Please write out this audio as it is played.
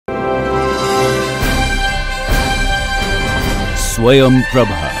Swayam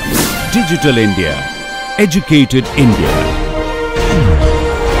Prabha. Digital India. Educated India.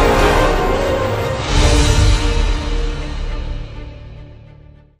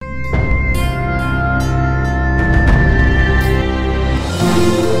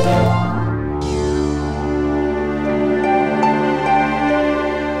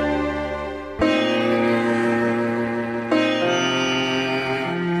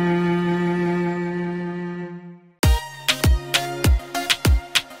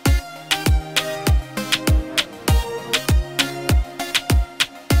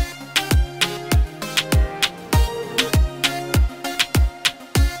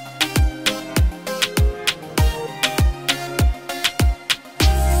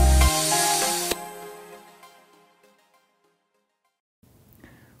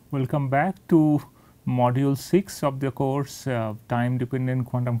 Welcome back to module 6 of the course time dependent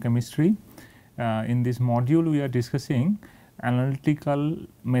quantum chemistry. In this module we are discussing analytical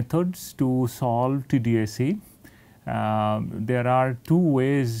methods to solve TDSE. There are two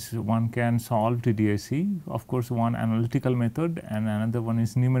ways one can solve TDSE, of course one analytical method and another one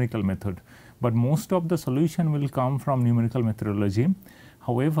is numerical method, but most of the solution will come from numerical methodology.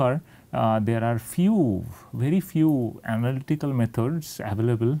 However, there are very few analytical methods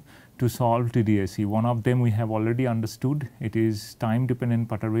available to solve TDSE. One of them we have already understood, it is time dependent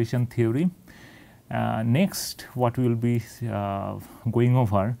perturbation theory. Next what we will be going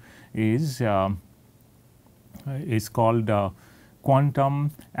over is called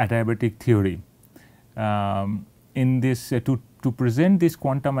quantum adiabatic theory. In this to present this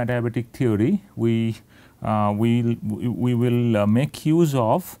quantum adiabatic theory, we will make use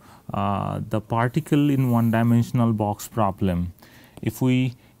of the particle in one dimensional box problem. If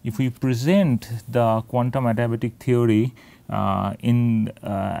we present the quantum adiabatic theory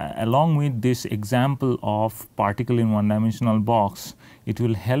along with this example of particle in one dimensional box, it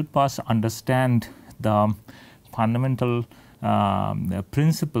will help us understand the fundamental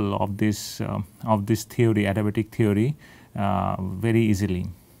principle of this theory, adiabatic theory, very easily.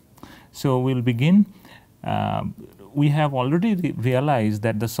 So we will begin. We have already realized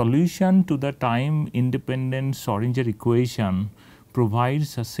that the solution to the time independent Schrodinger equation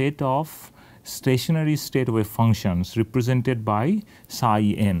provides a set of stationary state wave functions represented by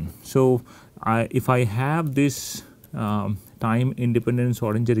psi n. So, if I have this time independent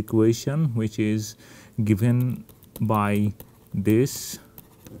Schrodinger equation which is given by this,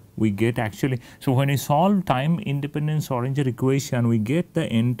 we get actually, so when we solve time independent Schrodinger equation, we get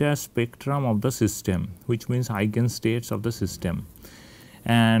the entire spectrum of the system, which means eigenstates of the system,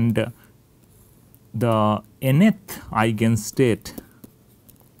 and the nth eigenstate,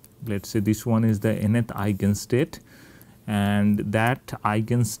 let us say this one is the nth eigenstate, and that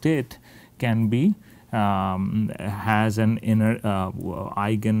eigenstate can be has an inner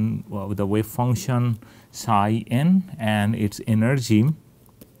eigen the wave function psi n and its energy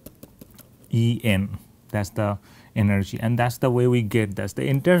E n, that is the energy, and that is the way we get, that is the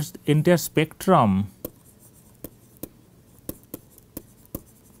entire spectrum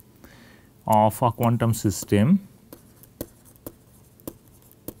of a quantum system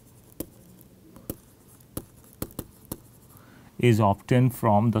is obtained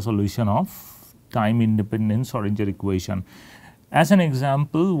from the solution of time independent Schrodinger equation. As an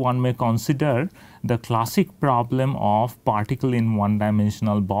example, one may consider the classic problem of particle in one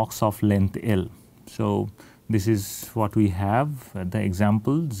dimensional box of length L. So, this is what we have, the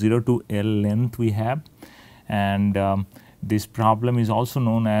example 0 to L length we have, and this problem is also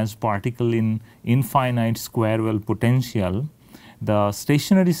known as particle in infinite square well potential. The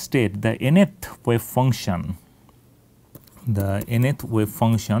stationary state, the nth wave function,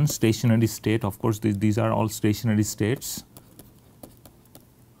 stationary state, of course these are all stationary states.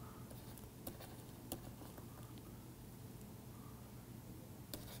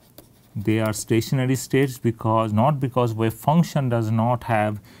 They are stationary states not because wave function does not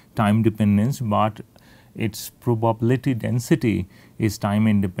have time dependence, but its probability density is time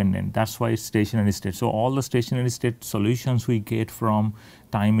independent, that is why it is stationary state. So, all the stationary state solutions we get from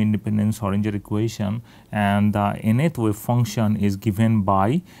time independent Schrodinger equation, and the nth wave function is given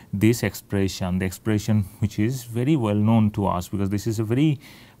by this expression, the expression which is very well known to us, because this is a very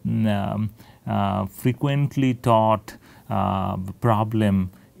frequently taught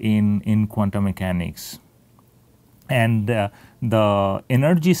problem in quantum mechanics. And the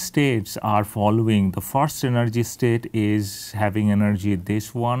energy states are following. The first energy state is having energy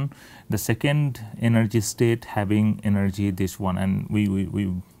this one, the second energy state having energy this one, and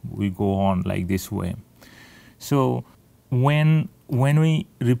we go on like this way. So, when we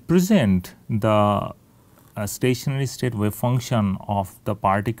represent the a stationary state wave function of the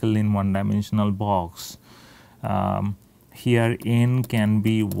particle in one dimensional box. Here n can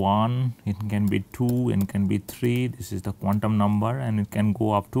be 1, it can be 2, it can be 3, this is the quantum number, and it can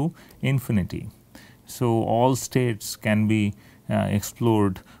go up to infinity. So, all states can be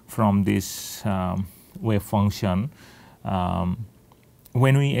explored from this wave function.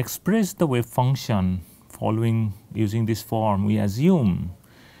 When we express the wave function following using this form, we assume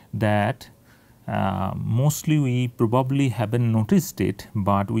that mostly we probably haven't noticed it,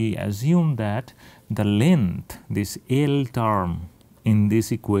 but we assume that the length, this L term in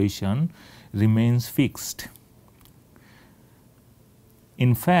this equation, remains fixed.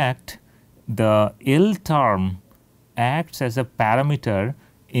 In fact, the L term acts as a parameter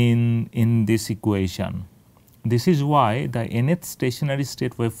in this equation. This is why the nth stationary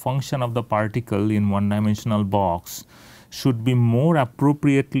state wave function of the particle in one dimensional box should be more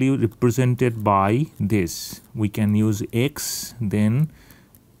appropriately represented by this. We can use x, then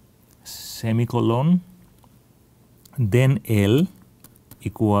semicolon, then L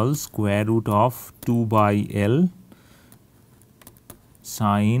equals square root of 2 by L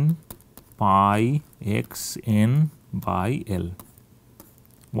sin pi x n by L.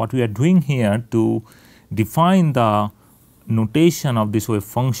 What we are doing here to define the notation of this wave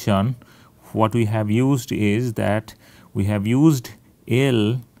function, what we have used is that we have used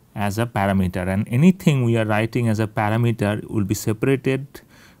L as a parameter, and anything we are writing as a parameter will be separated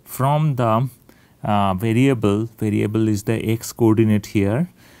from the variable. Variable is the x coordinate here,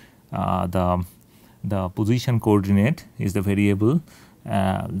 the position coordinate is the variable,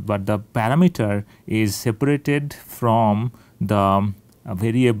 but the parameter is separated from the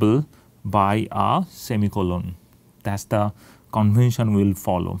variable by a semicolon. That is the convention we will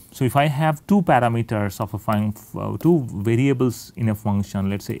follow. So, if I have two parameters of a two variables in a function,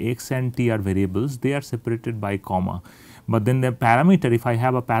 let us say x and t are variables, they are separated by comma, but then the parameter, if I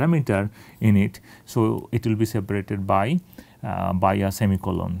have a parameter in it, so it will be separated by a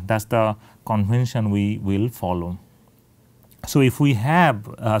semicolon. That is the convention we will follow. So, if we have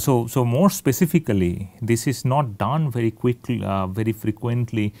so more specifically, this is not done very quickly, very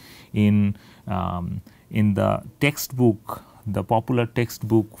frequently in the textbook, the popular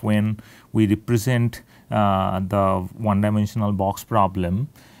textbook, when we represent the one dimensional box problem,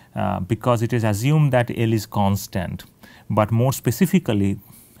 because it is assumed that L is constant. But more specifically,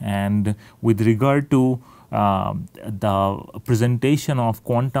 and with regard to the presentation of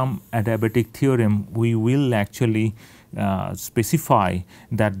quantum adiabatic theorem, we will actually specify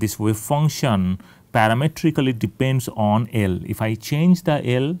that this wave function parametrically depends on L. If I change the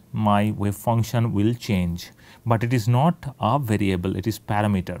L, my wave function will change, but it is not a variable, it is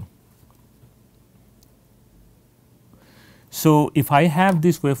parameter. So, if I have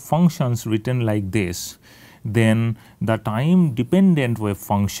these wave functions written like this, then the time dependent wave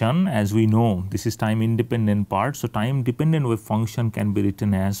function, as we know, this is time independent part. So, time dependent wave function can be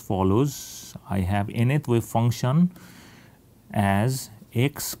written as follows. I have nth wave function as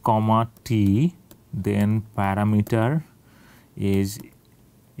x comma t, then parameter is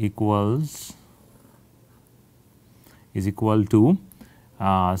equal to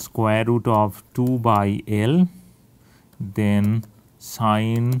square root of 2 by L, then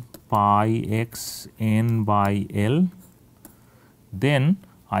sin pi x n by L. Then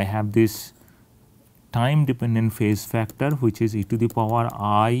I have this time dependent phase factor, which is e to the power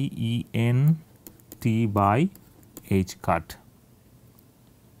I e n t by h cut.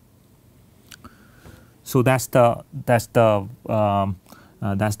 So, that is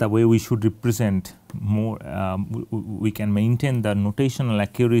the way we should represent more. We can maintain the notational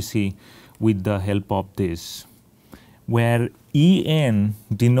accuracy with the help of this, where E n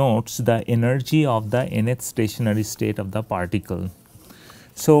denotes the energy of the nth stationary state of the particle.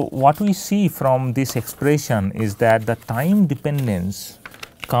 So, what we see from this expression is that the time dependence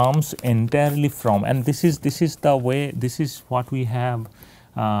comes entirely from, and this is the way, this is what we have,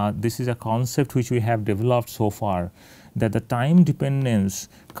 this is a concept which we have developed so far, that the time dependence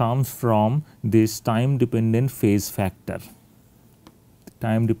comes from this time dependent phase factor.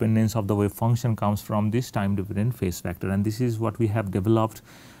 Time dependence of the wave function comes from this time dependent phase factor, and this is what we have developed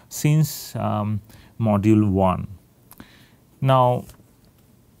since module 1. Now,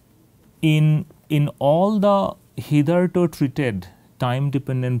 in all the hitherto treated time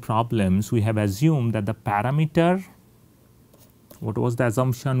dependent problems, we have assumed that the parameter, what was the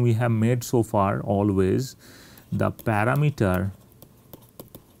assumption we have made so far? Always the parameter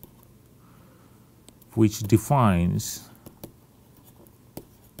which defines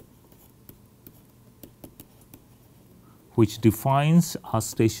a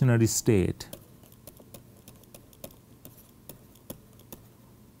stationary state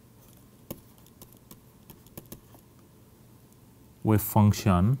wave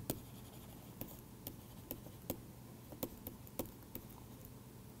function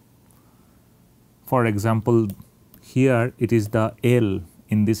for example, here it is the L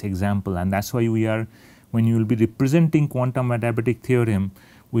in this example, and that is why we are, when you will be representing quantum adiabatic theorem,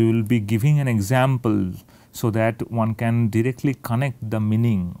 we will be giving an example so that one can directly connect the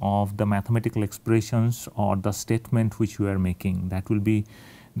meaning of the mathematical expressions or the statement which we are making. That will be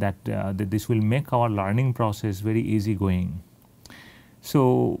that this will make our learning process very easy going.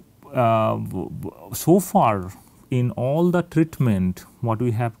 So, so far in all the treatment what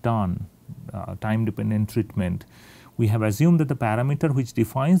we have done, time dependent treatment, we have assumed that the parameter which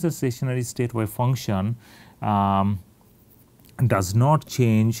defines the stationary state wave function does not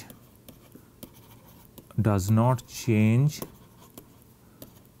change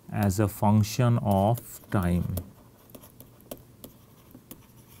as a function of time.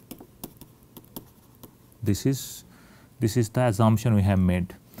 This is the assumption we have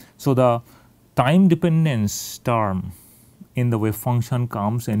made. So, the time dependence term in the wave function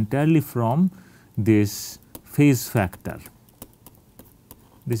comes entirely from this phase factor.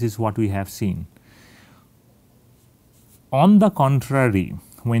 This is what we have seen. On the contrary,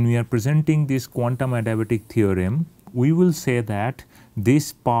 when we are presenting this quantum adiabatic theorem, we will say that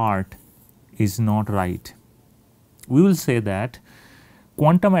this part is not right. We will say that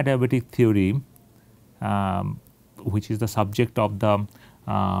quantum adiabatic theory, which is the subject of the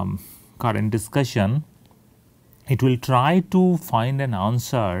current discussion, it will try to find an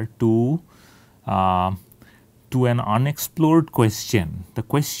answer to an unexplored question. The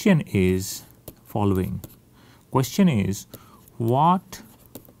question is following. Question is, what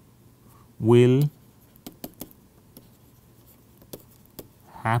will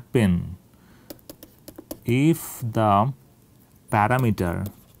happen if the parameter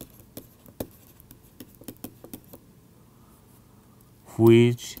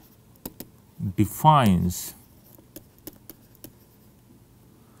which defines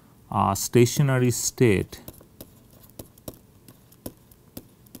a stationary state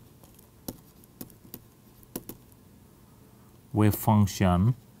wave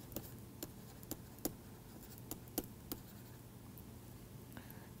function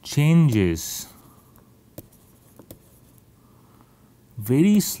changes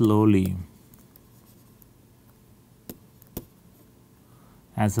very slowly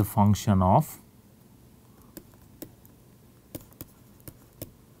as a function of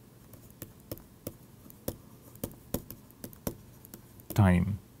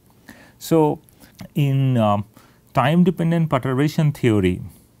time. So, in time dependent perturbation theory,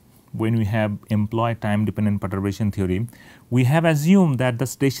 when we have employed time dependent perturbation theory, we have assumed that the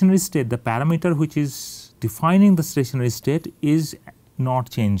stationary state, the parameter which is defining the stationary state, is not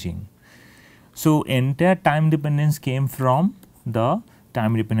changing. So, entire time dependence came from the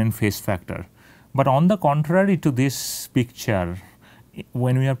time dependent phase factor. But on the contrary to this picture,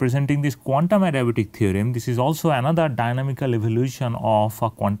 when we are presenting this quantum adiabatic theorem, this is also another dynamical evolution of a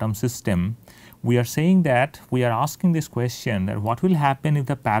quantum system. We are saying that we are asking this question, that what will happen if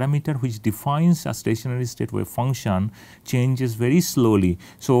the parameter which defines a stationary state wave function changes very slowly.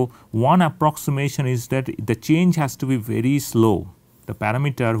 So, one approximation is that the change has to be very slow. The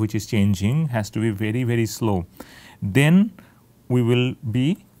parameter which is changing has to be very, very slow. Then we will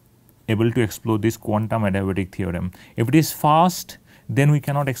be able to explore this quantum adiabatic theorem. If it is fast, then we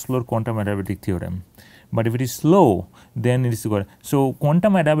cannot explore quantum adiabatic theorem. But if it is slow, then it is good. So,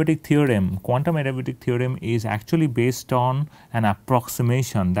 quantum adiabatic theorem is actually based on an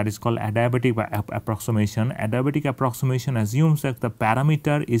approximation that is called adiabatic approximation. Adiabatic approximation assumes that the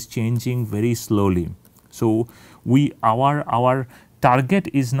parameter is changing very slowly. So, our target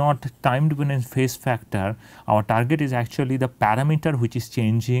is not time dependent phase factor, our target is actually the parameter which is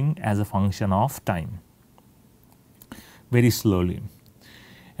changing as a function of time very slowly.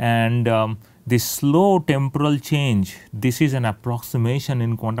 And this slow temporal change, this is an approximation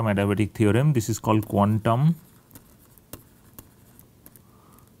in quantum adiabatic theorem. This is called quantum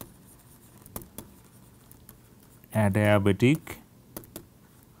adiabatic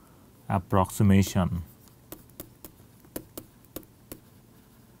approximation.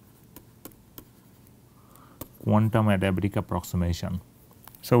 Quantum adiabatic approximation.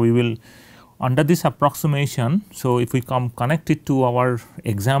 So, we will under this approximation, so if we connect it to our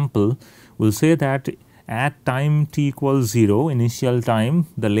example, we will say that at time t equals 0, initial time,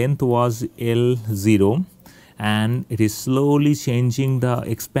 the length was L0 and it is slowly changing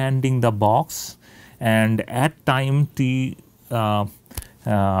expanding the box, and at time t the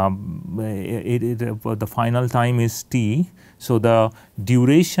final time is t. So, the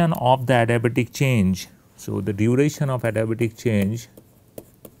duration of the adiabatic change So, the duration of adiabatic change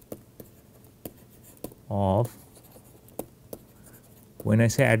of, when I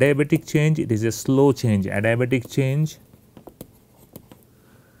say adiabatic change, it is a slow change. Adiabatic change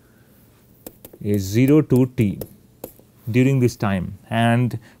is 0 to t during this time,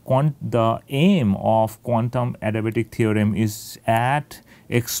 and the aim of quantum adiabatic theorem is at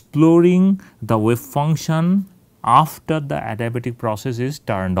exploring the wave function after the adiabatic process is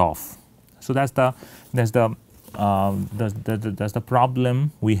turned off. So, that is the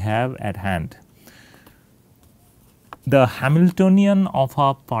problem we have at hand. The Hamiltonian of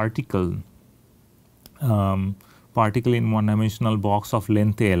a particle in one dimensional box of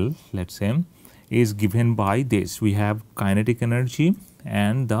length L, let us say, is given by this. We have kinetic energy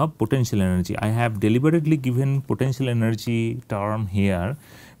and the potential energy. I have deliberately given potential energy term here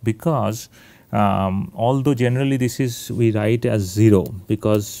because although generally this is we write as 0,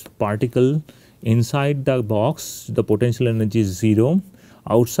 because particle inside the box the potential energy is 0,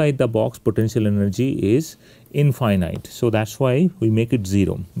 outside the box potential energy is infinite. So, that is why we make it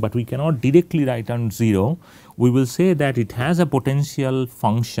 0, but we cannot directly write on 0. We will say that it has a potential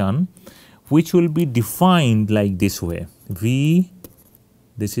function which will be defined like this way. V,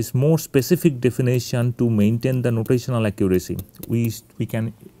 this is more specific definition to maintain the notational accuracy. We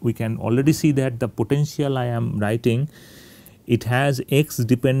can already see that the potential I am writing, it has x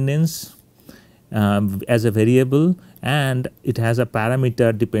dependence as a variable, and it has a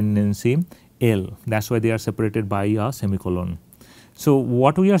parameter dependency L. That is why they are separated by a semicolon. So,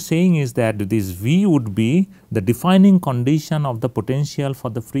 what we are saying is that this V would be the defining condition of the potential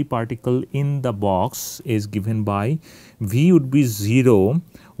for the free particle in the box is given by V would be 0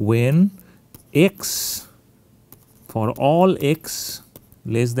 when x, for all x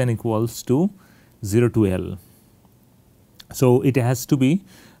less than equals to 0 to L. So, it has to be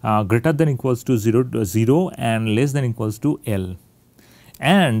greater than equals to 0 and less than equals to L,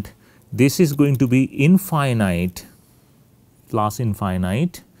 and this is going to be infinite plus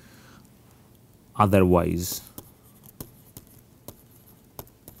infinite otherwise.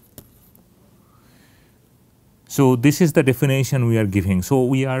 So, this is the definition we are giving. So,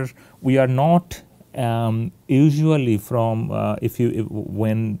 we are not usually from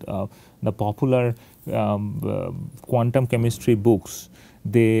when the popular quantum chemistry books,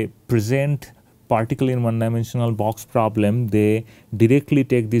 they present particle in one dimensional box problem, they directly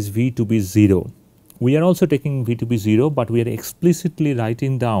take this V to be 0. We are also taking V to be 0, but we are explicitly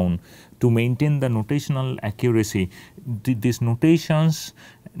writing down to maintain the notational accuracy. These notations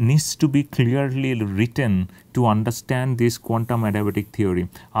needs to be clearly written to understand this quantum adiabatic theory.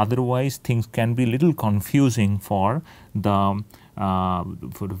 Otherwise, things can be little confusing for the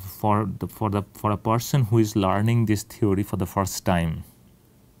for a person who is learning this theory for the first time.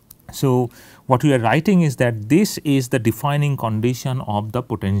 So, what we are writing is that this is the defining condition of the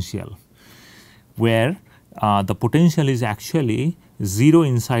potential, where the potential is actually 0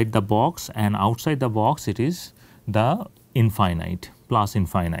 inside the box and outside the box it is the infinite plus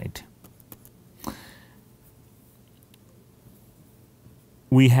infinite.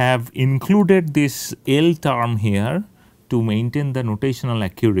 We have included this L term here to maintain the notational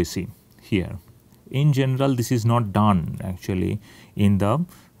accuracy here. In general, this is not done actually in the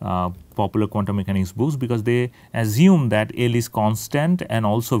popular quantum mechanics books, because they assume that L is constant and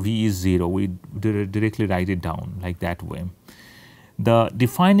also V is 0. We directly write it down like that way. The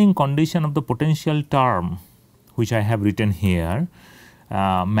defining condition of the potential term, which I have written here,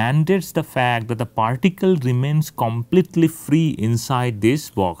 mandates the fact that the particle remains completely free inside this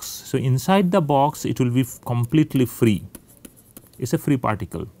box. So, inside the box it will be completely free, it is a free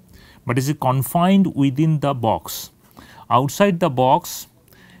particle, but it is confined within the box. Outside the box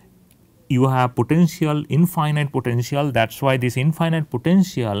you have potential, infinite potential. That is why this infinite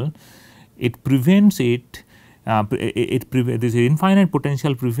potential, it prevents it, this infinite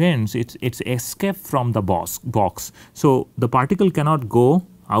potential prevents its escape from the box. So, the particle cannot go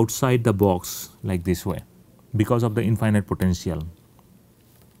outside the box like this way because of the infinite potential.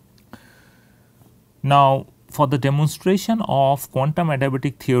 Now, for the demonstration of quantum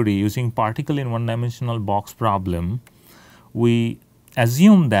adiabatic theory using particle in one dimensional box problem, we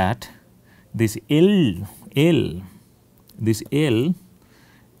assume that this L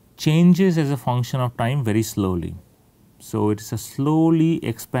changes as a function of time very slowly. So, it is a slowly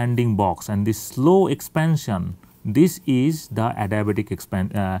expanding box, and this slow expansion, this is the adiabatic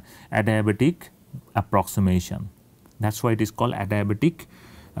approximation. That is why it is called adiabatic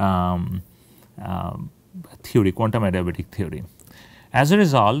theory, quantum adiabatic theory. As a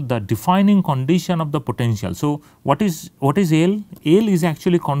result, the defining condition of the potential. So, what is L? L is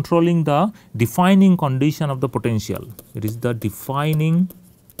actually controlling the defining condition of the potential. It is the defining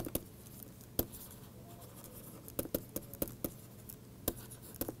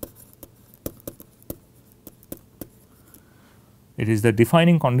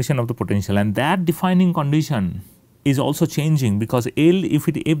condition of the potential, and that defining condition is also changing, because L, if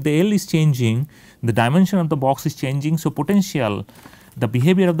the L is changing, the dimension of the box is changing. So, potential, the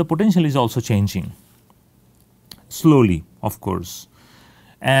behavior of the potential is also changing slowly, of course.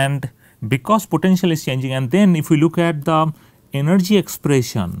 And because potential is changing, and then if we look at the energy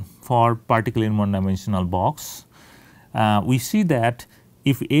expression for particle in one dimensional box, we see that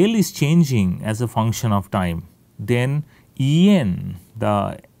if L is changing as a function of time, then En,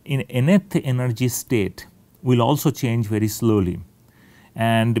 the nth energy state, will also change very slowly.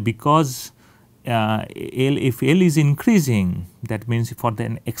 And because if L is increasing, that means for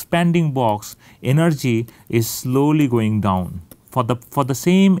the expanding box, energy is slowly going down for the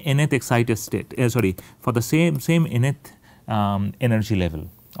same nth excited state, for the same nth energy level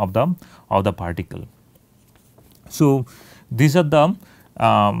of the particle. So, these are the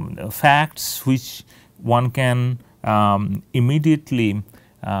facts which one can immediately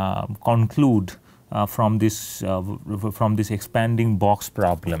conclude from this expanding box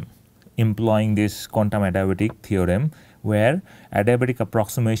problem, employing this quantum adiabatic theorem, where adiabatic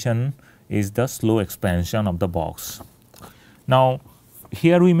approximation is the slow expansion of the box. Now,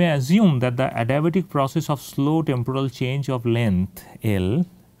 here we may assume that the adiabatic process of slow temporal change of length L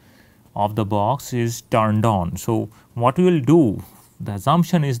of the box is turned on. So, what we will do, the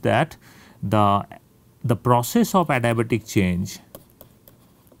assumption is that the process of adiabatic change,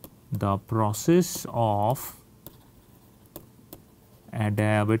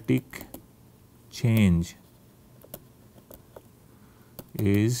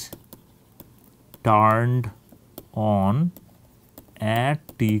 is turned on at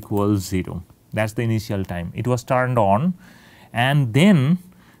t equals 0. That is the initial time. It was turned on, and then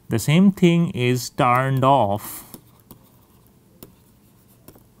the same thing is turned off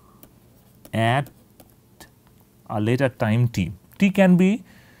at a later time t. T can be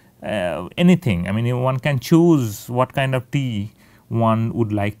anything. I mean, one can choose what kind of t one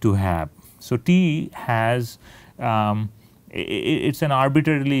would like to have. So, t has it's an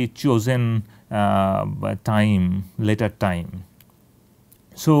arbitrarily chosen time, later time.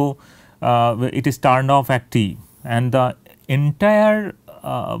 So, it is turned off at t, and the entire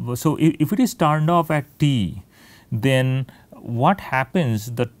so if it is turned off at t, then what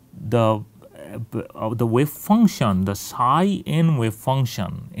happens, the wave function, the psi n wave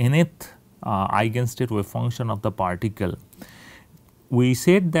function, nth eigenstate wave function of the particle, we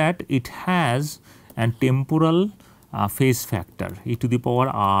said that it has a temporal phase factor e to the power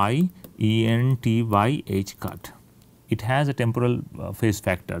I E n t by h cut. It has a temporal phase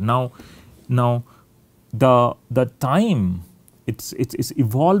factor. Now the time, it's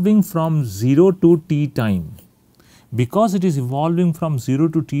evolving from 0 to t time. Because it is evolving from 0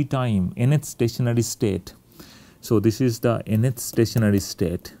 to t time, nth stationary state. So, this is the nth stationary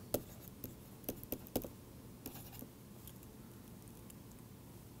state.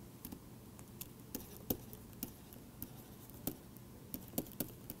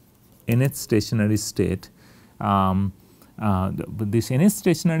 Nth stationary state, this nth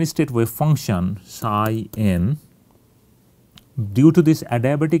stationary state wave function psi n, due to this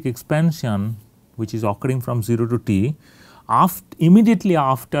adiabatic expansion which is occurring from 0 to t, immediately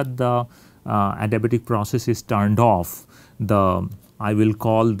after the adiabatic process is turned off, I will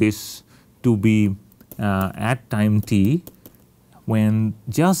call this to be at time t, when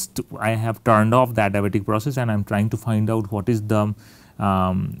just I have turned off the adiabatic process and I am trying to find out what is the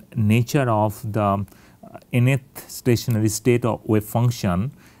nature of the nth stationary state of wave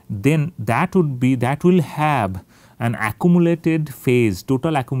function, then that will have an accumulated phase,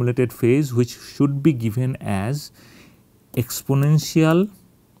 total accumulated phase, which should be given as exponential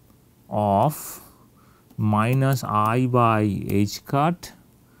of minus I by h cut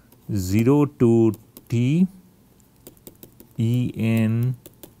 0 to t E n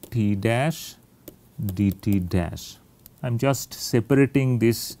t dash dt dash. I am just separating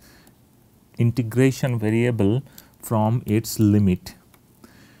this integration variable from its limit.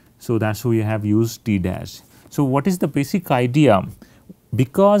 So, that is why we have used t dash. So, what is the basic idea?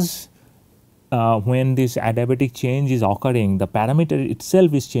 Because when this adiabatic change is occurring, the parameter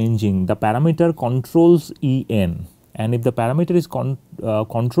itself is changing, the parameter controls E n, and if the parameter is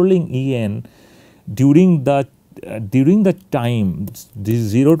controlling E n during the time, this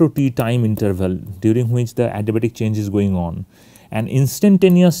 0 to t time interval during which the adiabatic change is going on, an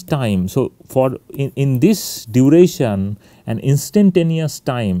instantaneous time. So, for in this duration, an instantaneous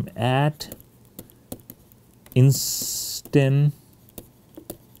time at instant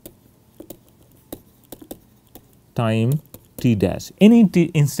time t dash, any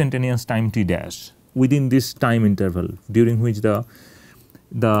instantaneous time t dash within this time interval during which the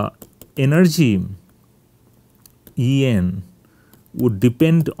energy En would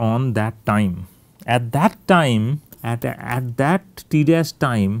depend on that time. At that time, at that t dash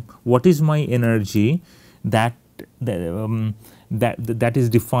time, what is my energy? That is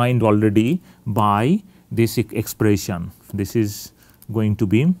defined already by this expression. This is going to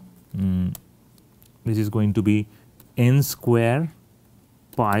be n square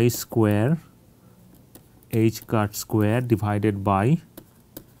pi square h cut square divided by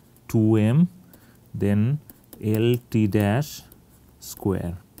 2m, then L t dash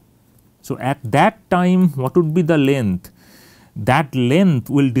square. So, at that time, what would be the length? That length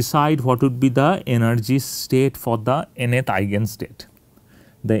will decide what would be the energy state for the nth eigenstate,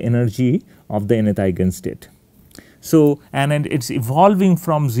 the energy of the nth eigenstate. So, and it is evolving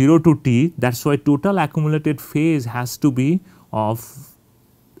from 0 to t, that is why total accumulated phase has to be of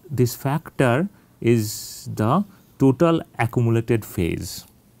this factor is the total accumulated phase.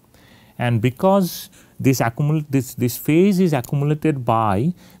 And because this phase is accumulated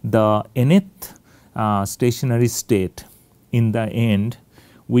by the nth stationary state, in the end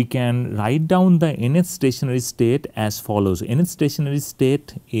we can write down the nth stationary state as follows. Nth stationary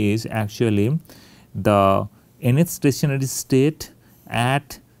state is actually the nth stationary state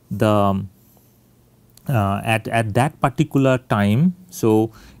at the at that particular time.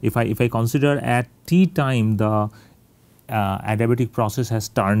 So, if I consider at t time the adiabatic process has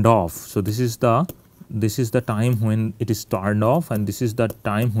turned off. So, this is the time when it is turned off, and this is the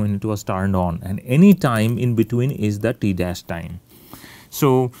time when it was turned on, and any time in between is the t dash time.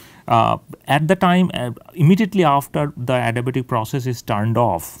 So, at the time immediately after the adiabatic process is turned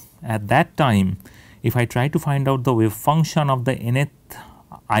off, at that time if I try to find out the wave function of the nth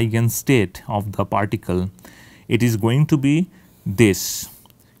eigenstate of the particle, it is going to be this,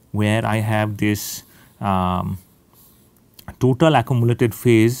 where I have this total accumulated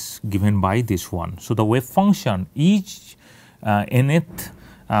phase given by this one. So, the wave function, each nth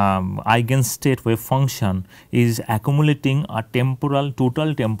eigenstate wave function is accumulating a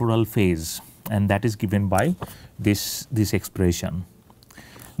total temporal phase, and that is given by this expression.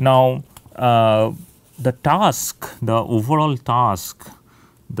 Now, the overall task,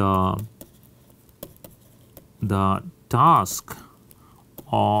 the task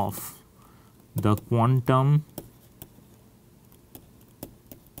of the quantum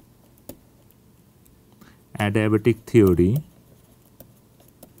adiabatic theory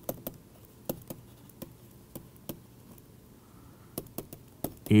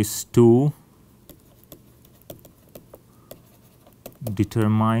is to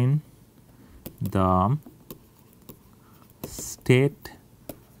determine the state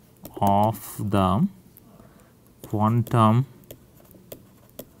of the quantum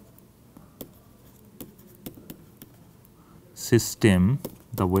system,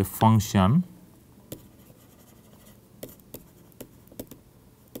 the wave function,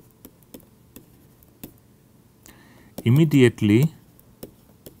 immediately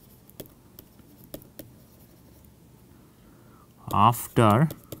after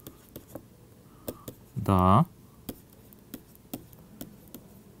the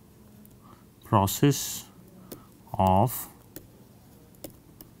process of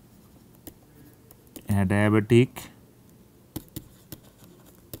adiabatic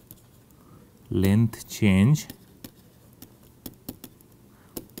length change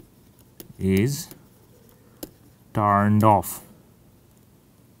is turned off.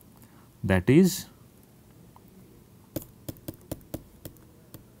 That is,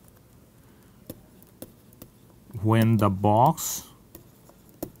 when the box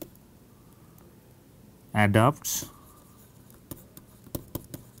adapts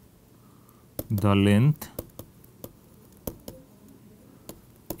the length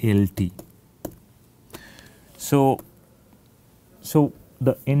LT. So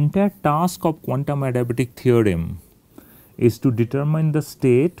the entire task of quantum adiabatic theorem is to determine the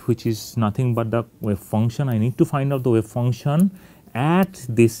state, which is nothing but the wave function. I need to find out the wave function at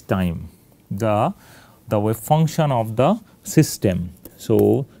this time, the wave function of the system.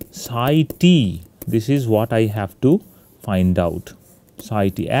 So, psi t, this is what I have to find out. Psi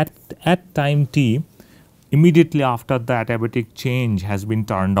t at time t, immediately after the adiabatic change has been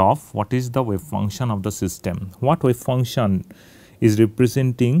turned off, what is the wave function of the system? What wave function is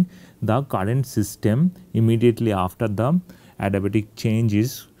representing the current system immediately after the adiabatic change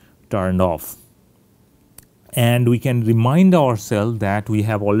is turned off. And we can remind ourselves that we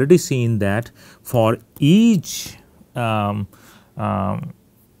have already seen that for each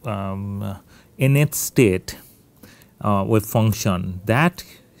nth state wave function that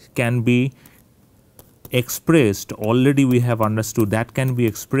can be expressed, already we have understood that can be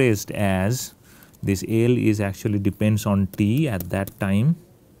expressed as this L is actually depends on t at that time,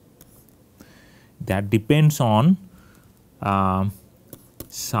 that depends on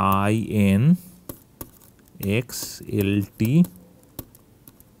psi n x L t.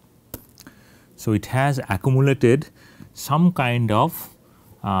 So, it has accumulated some kind of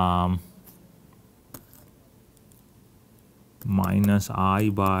minus I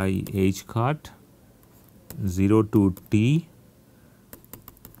by h cut 0 to t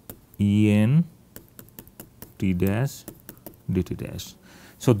E n t dash dt dash.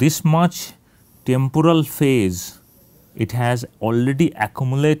 So, this much temporal phase it has already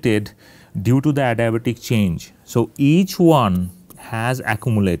accumulated due to the adiabatic change. So, each one has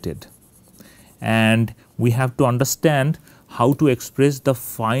accumulated, and we have to understand how to express the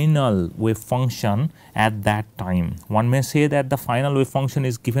final wave function at that time. One may say that the final wave function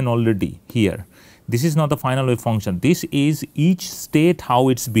is given already here. This is not the final wave function. This is each state how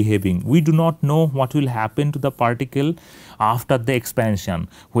it is behaving. We do not know what will happen to the particle after the expansion,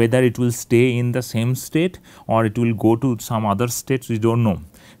 whether it will stay in the same state or it will go to some other states, we do not know.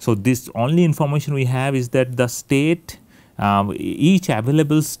 So, this only information we have is that the state, each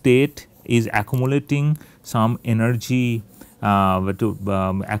available state is accumulating some energy,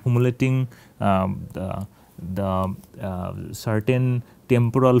 accumulating the certain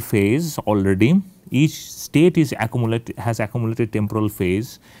temporal phase already. Each state is has accumulated temporal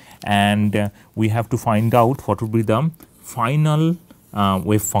phase, and we have to find out what would be the final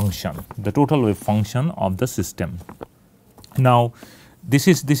wave function, the total wave function of the system. Now, this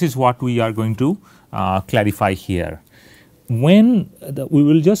is what we are going to clarify here. When we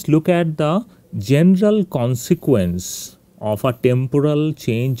will just look at the general consequence of a temporal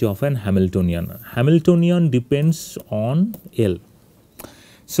change of an Hamiltonian. Hamiltonian depends on L.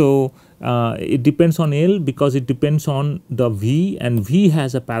 So, it depends on L because it depends on the V, and V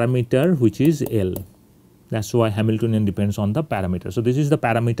has a parameter which is L. That is why Hamiltonian depends on the parameter. So, this is the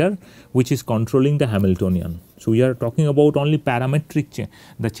parameter which is controlling the Hamiltonian. So, we are talking about only parametric change,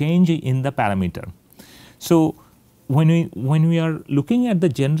 the change in the parameter. So, when we are looking at the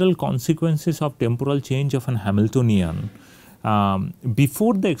general consequences of temporal change of an Hamiltonian,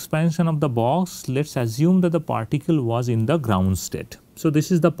 before the expansion of the box, let us assume that the particle was in the ground state. So,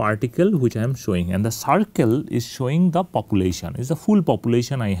 this is the particle which I am showing, and the circle is showing the population, is the full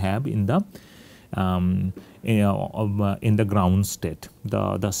population I have in the ground state.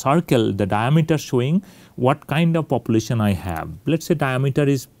 The circle, the diameter showing what kind of population I have. Let us say diameter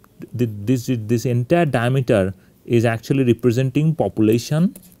is this entire diameter is actually representing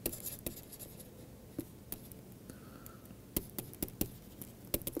population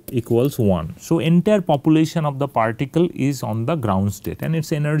equals 1. So, entire population of the particle is on the ground state, and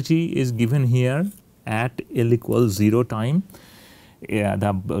its energy is given here at L equals 0 time.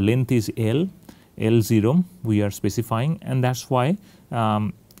 The length is L, L0 we are specifying, and that is why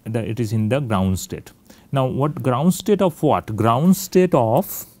it is in the ground state. Now, what ground state of what? Ground state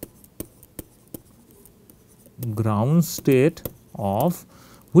of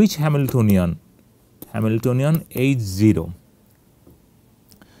which Hamiltonian? Hamiltonian H0.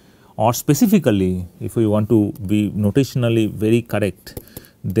 Or specifically, if we want to be notationally very correct,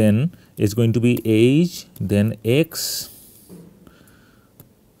 then it is going to be H, then X,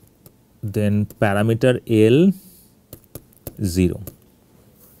 then parameter L 0.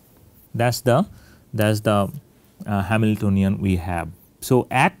 That is the Hamiltonian we have. So,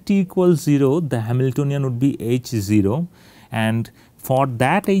 at t equals 0, the Hamiltonian would be H0, and for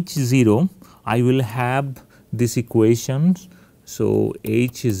that H0, I will have this equation. So,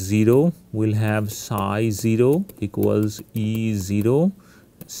 H0 will have psi 0 equals E0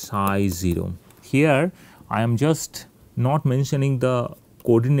 psi 0. Here, I am just not mentioning the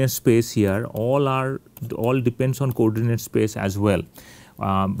coordinate space here, all depends on coordinate space as well,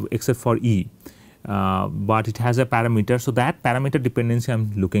 except for E. But it has a parameter. So, that parameter dependency I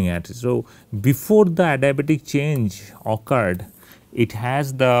am looking at. So, before the adiabatic change occurred, it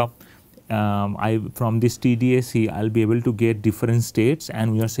has the from this TDAC I will be able to get different states,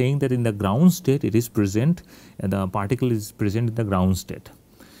 and we are saying that in the ground state it is present, the particle is present in the ground state.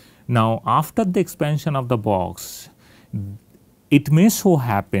 Now, after the expansion of the box, it may so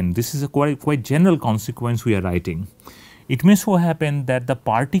happen, this is a quite general consequence we are writing. It may so happen that the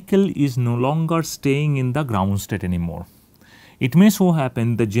particle is no longer staying in the ground state anymore. it may so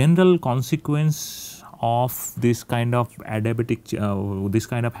happen the general consequence of this kind of adiabatic, this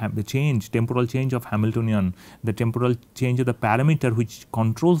kind of change, temporal change of Hamiltonian, the temporal change of the parameter which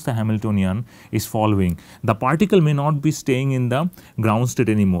controls the Hamiltonian is following. The particle may not be staying in the ground state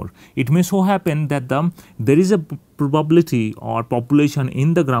anymore. It may so happen that there is a probability or population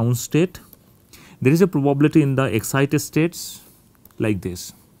in the ground state, there is a probability in the excited states like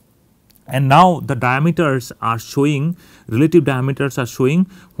this. And now the diameters are showing, relative diameters are showing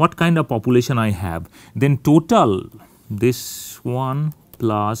what kind of population I have. Then total, this one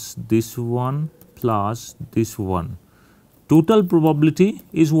plus this one plus this one. Total probability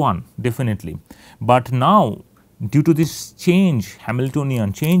is 1 definitely. But now due to this change,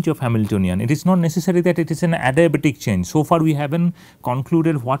 change of Hamiltonian, it is not necessary that it is an adiabatic change. So far we haven't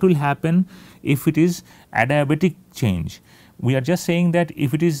concluded what will happen if it is adiabatic change. We are just saying that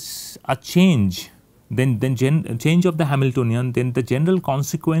if it is a change, then change of the Hamiltonian, then the general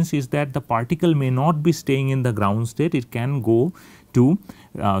consequence is that the particle may not be staying in the ground state, it can go to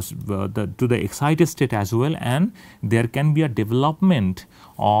the excited state as well, and there can be a development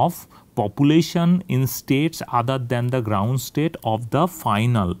of population in states other than the ground state of the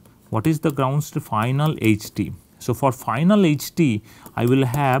final. What is the ground state? Final HT. So for final HT, I will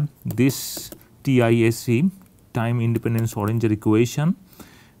have this TISC, time independent Schrodinger equation,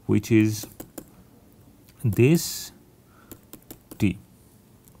 which is this T.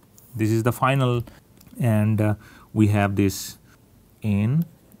 This is the final, and we have this N,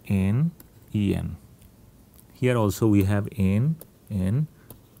 N, En. Here also we have N, N.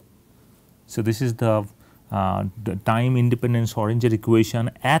 So this is the time independent Schrodinger equation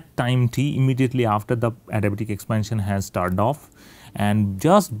at time t immediately after the adiabatic expansion has started off, and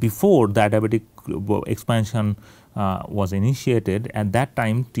just before the adiabatic expansion was initiated, at that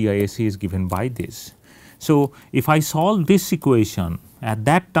time TISC is given by this. So if I solve this equation, at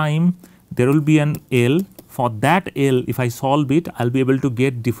that time there will be an L. For that L, if I solve it, I will be able to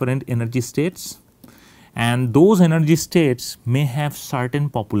get different energy states, and those energy states may have certain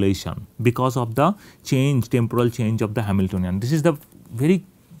population because of the change, temporal change of the Hamiltonian. This is the very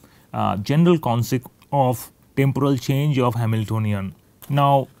general concept of temporal change of Hamiltonian.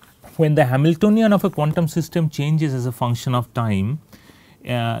 Now, when the Hamiltonian of a quantum system changes as a function of time,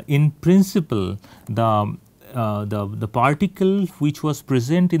 in principle the particle which was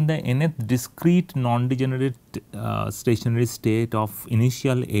present in the nth discrete non-degenerate stationary state of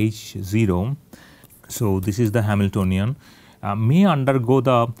initial H0, so this is the Hamiltonian, may undergo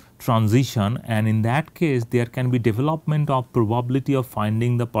the transition, and in that case there can be development of probability of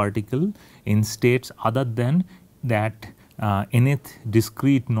finding the particle in states other than that nth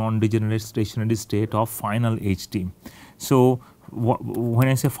discrete non-degenerate stationary state of final HT. So when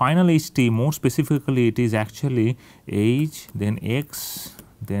I say final HT, more specifically it is actually H, then X,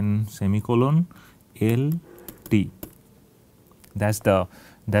 then semicolon L T. That's the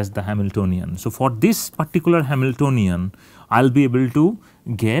Hamiltonian. So for this particular Hamiltonian, I'll be able to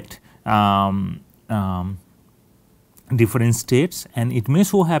get different states, and it may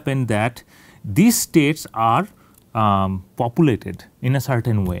so happen that these states are populated in a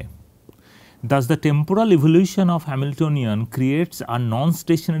certain way. Thus, the temporal evolution of Hamiltonian creates a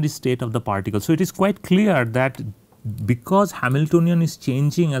non-stationary state of the particle. So, it is quite clear that because Hamiltonian is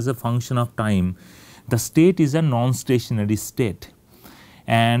changing as a function of time, the state is a non-stationary state,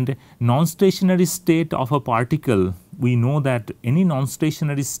 and non-stationary state of a particle, we know that any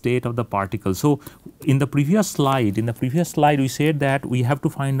non-stationary state of the particle. So, in the previous slide we said that we have to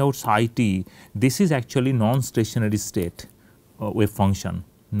find out psi t. This is actually non-stationary state wave function,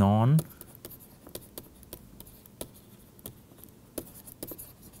 non-stationary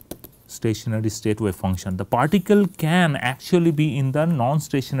state wave function. The particle can actually be in the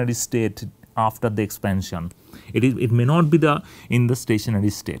non-stationary state after the expansion. It may not be in the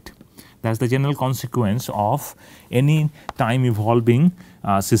stationary state. That is the general consequence of any time evolving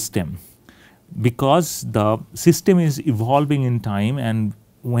system, because the system is evolving in time, and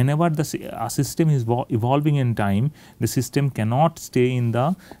whenever a system is evolving in time, the system cannot stay in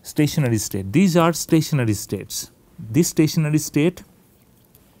the stationary state. These are stationary states. This stationary state,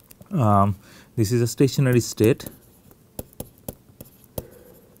 this is a stationary state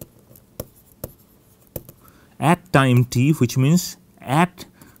at time t, which means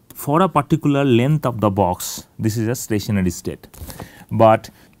for a particular length of the box, this is a stationary state. But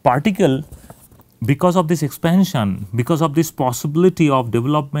particle, because of this expansion, because of this possibility of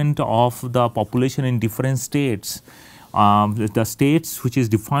development of the population in different states, the states which is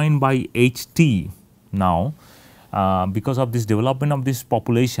defined by Ht now, because of this development of this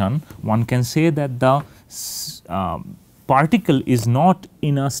population, one can say that the particle is not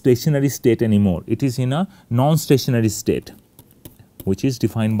in a stationary state anymore, it is in a non-stationary state, which is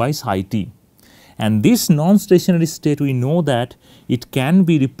defined by psi t. And this non-stationary state, we know that it can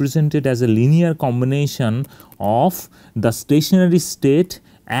be represented as a linear combination of the stationary state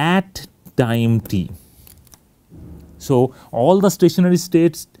at time t. So, all the stationary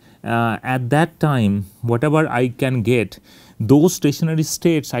states at that time, whatever I can get, those stationary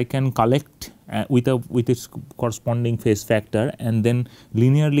states I can collect with its corresponding phase factor and then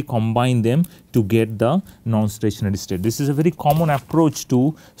linearly combine them to get the non-stationary state. This is a very common approach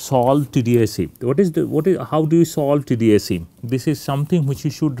to solve TDSE. How do you solve TDSE? This is something which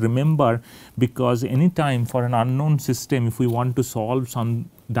you should remember, because any time for an unknown system, if we want to solve some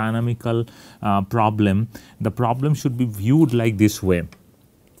dynamical problem, the problem should be viewed like this way.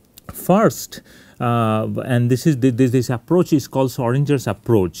 First, and this approach is called Schrodinger's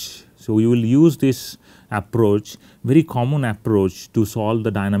approach. So, we will use this approach, very common approach to solve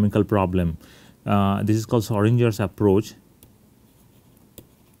the dynamical problem. This is called Schrodinger's approach.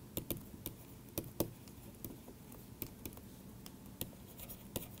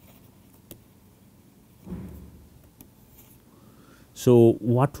 So,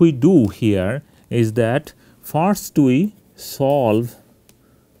 what we do here is that first we solve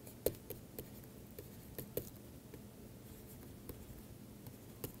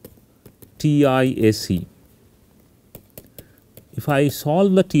TISE. If I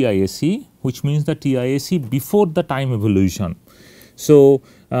solve the TISE, which means the TISE before the time evolution. So,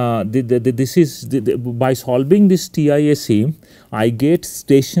 this is by solving this TISE, I get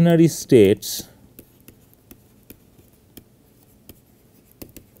stationary states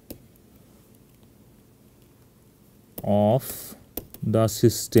of the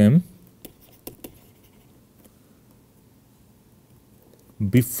system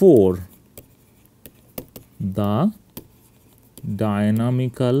before the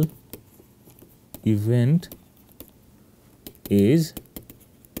dynamical event is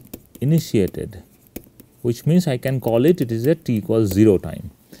initiated, which means I can call it is at t equals 0 time.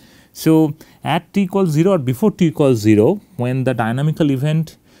 So, at t equals 0 or before t equals 0, when the dynamical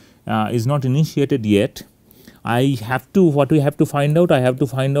event is not initiated yet, I have to, what we have to find out? I have to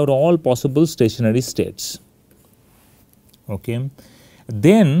find out all possible stationary states. Okay.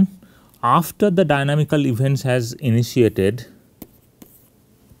 Then, after the dynamical events has initiated,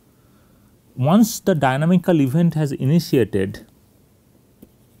 once the dynamical event has initiated,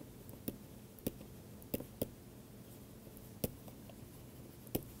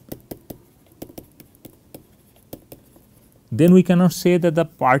 then we cannot say that the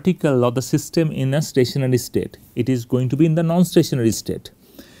particle or the system in a stationary state. It is going to be in the non-stationary state,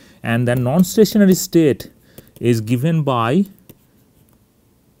 and the non-stationary state is given by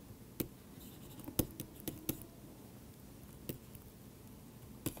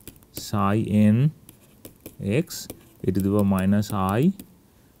psi n x e to the power minus I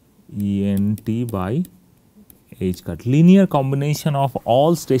e n t by h cut, linear combination of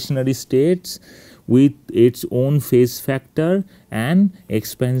all stationary states with its own phase factor and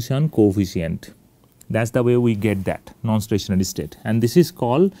expansion coefficient. That is the way we get that non-stationary state, and this is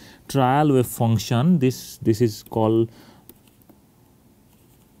called trial wave function. This is called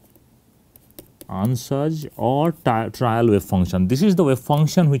ansatz or trial wave function. This is the wave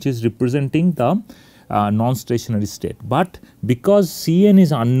function which is representing the non-stationary state, but because Cn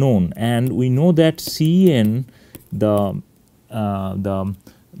is unknown and we know that Cn, the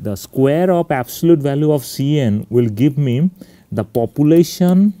square of absolute value of Cn will give me the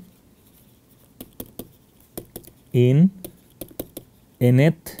population in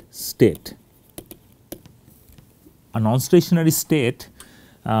nth state. A non-stationary state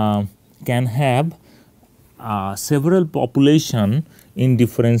can have several population in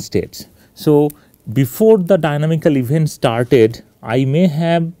different states. So, before the dynamical event started, I may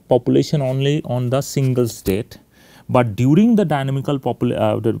have population only on the single state, but during the dynamical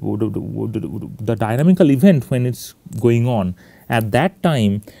the dynamical event, when it's going on, at that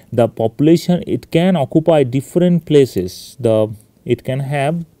time the population, it can occupy different places. It can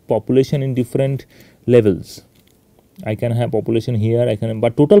have population in different levels. I can have population here,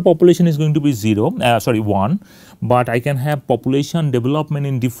 but total population is going to be 1, but I can have population development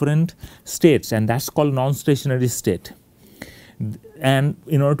in different states, and that's called non-stationary state. And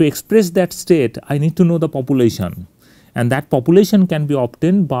in order to express that state, I need to know the population, and that population can be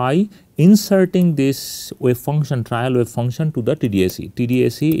obtained by inserting this wave function, trial wave function, to the TDSE.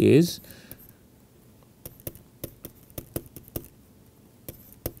 TDSE is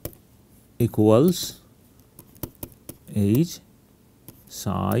equals h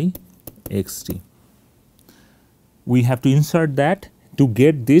psi xt. we have to insert that to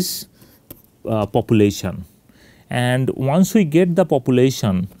get this population. And once we get the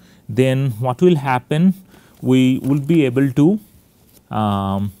population, then what will happen, we will be able to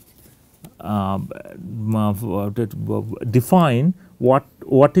define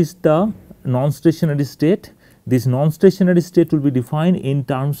what is the non-stationary state. This non-stationary state will be defined in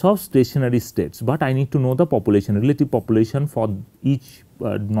terms of stationary states, but I need to know the population, relative population for each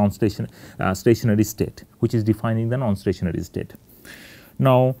stationary state, which is defining the non-stationary state.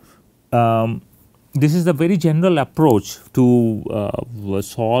 Now, this is a very general approach to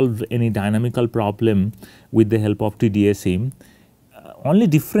solve any dynamical problem with the help of TDSE. Only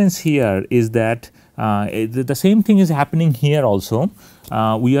difference here is that the same thing is happening here also.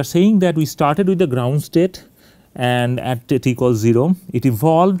 We are saying that we started with the ground state, and at t equals 0, it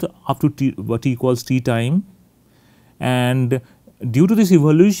evolved up to t equals t time, and due to this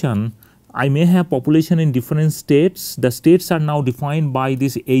evolution, I may have population in different states. The states are now defined by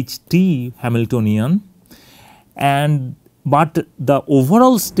this HT Hamiltonian, but the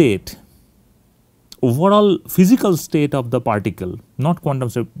overall state, overall physical state of the particle, not quantum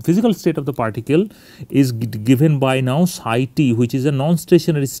state, physical state of the particle is given by now psi t, which is a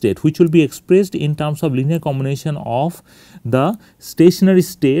non-stationary state, which will be expressed in terms of linear combination of the stationary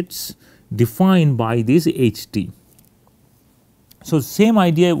states defined by this HT. So, same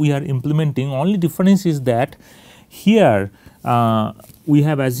idea we are implementing, only difference is that here we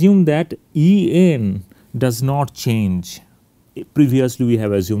have assumed that En does not change. Previously we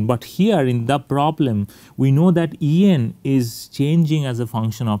have assumed, but here in the problem we know that En is changing as a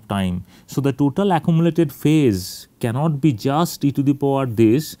function of time. So, the total accumulated phase cannot be just e to the power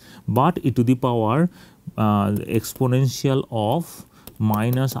this, but e to the power exponential of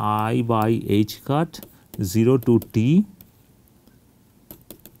minus I by h cut 0 to t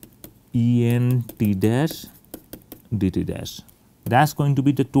En t dash dt dash. That is going to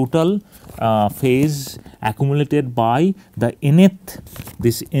be the total phase accumulated by the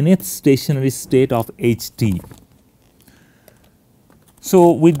nth stationary state of HT.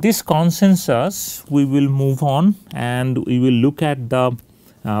 So, with this consensus we will move on and we will look at the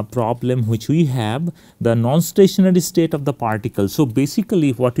problem which we have, the non-stationary state of the particle. So,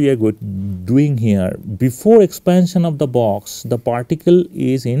 basically what we are doing here, before expansion of the box, the particle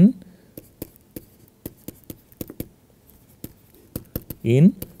is in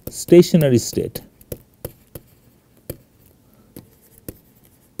stationary state,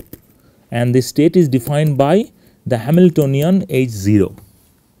 and the state is defined by the Hamiltonian H0.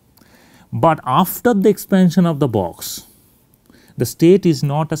 But after the expansion of the box, the state is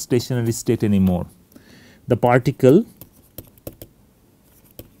not a stationary state anymore. The particle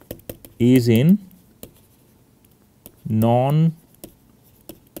is in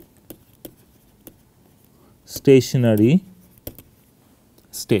non-stationary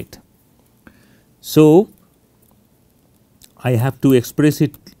state. So, I have to express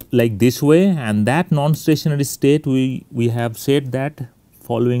it like this way, and that non-stationary state we have said that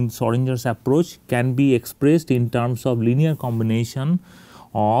following Schrodinger's approach can be expressed in terms of linear combination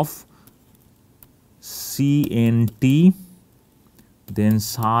of CNT, then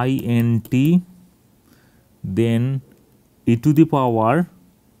psi nt, then e to the power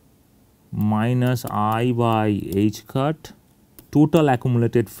minus I by h cut total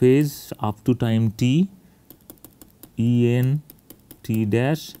accumulated phase up to time t En t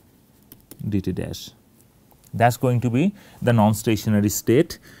dash dt dash. That is going to be the non-stationary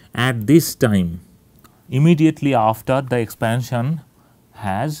state at this time immediately after the expansion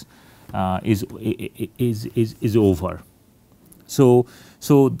has is over. So,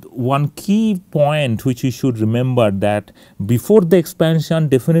 one key point which you should remember, that before the expansion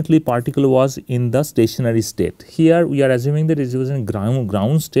definitely particle was in the stationary state. Here we are assuming that it was in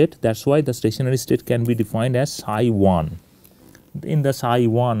ground state, that is why the stationary state can be defined as psi 1. In the psi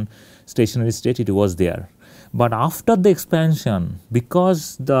 1 stationary state it was there. But after the expansion,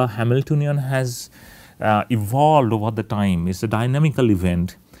 because the Hamiltonian has evolved over the time, it is a dynamical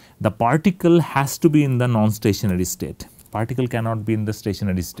event, the particle has to be in the non-stationary state. Particle cannot be in the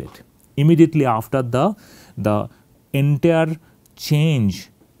stationary state. Immediately after the entire change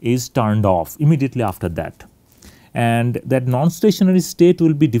is turned off, immediately after that. And that non-stationary state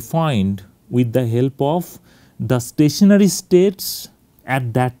will be defined with the help of the stationary states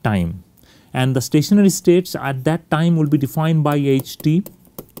at that time. And the stationary states at that time will be defined by HT.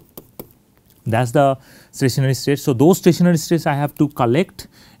 That is the stationary state. So, those stationary states I have to collect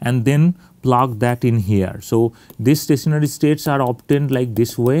and then plug that in here. So, these stationary states are obtained like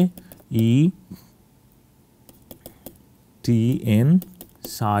this way: E T n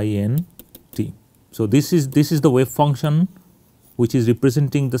psi n t. So, this is the wave function which is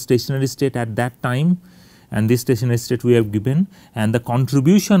representing the stationary state at that time, and this stationary state we have given, and the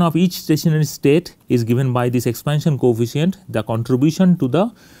contribution of each stationary state is given by this expansion coefficient, the contribution to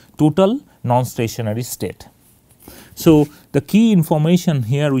the total non-stationary state. So, the key information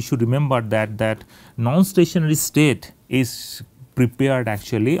here we should remember that non-stationary state is prepared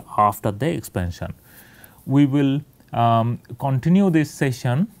actually after the expansion. We will continue this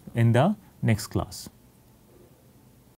session in the next class.